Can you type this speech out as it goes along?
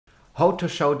how to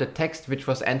show the text which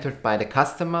was entered by the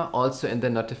customer also in the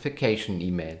notification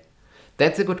email.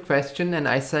 That's a good question, and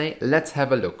I say let's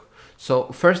have a look.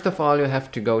 So first of all, you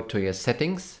have to go to your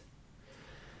settings,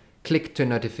 click to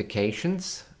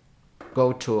notifications,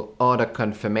 go to order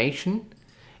confirmation,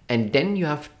 and then you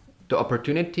have the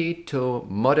opportunity to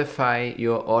modify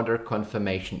your order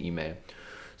confirmation email.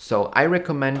 So I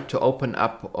recommend to open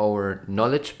up our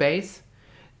knowledge base.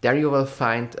 There you will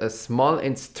find a small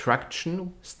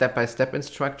instruction, step-by-step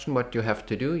instruction, what you have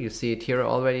to do. You see it here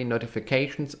already,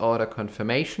 notifications, order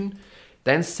confirmation.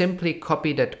 Then simply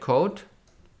copy that code.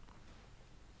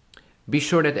 Be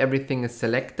sure that everything is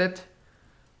selected.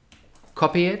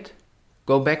 Copy it.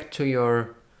 Go back to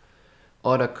your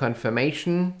order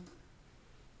confirmation.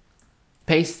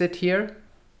 Paste it here.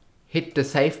 Hit the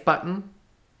save button.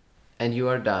 And you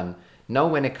are done. Now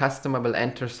when a customer will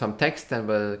enter some text and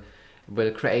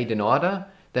will create an order,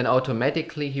 then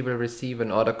automatically he will receive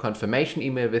an order confirmation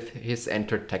email with his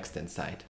entered text inside.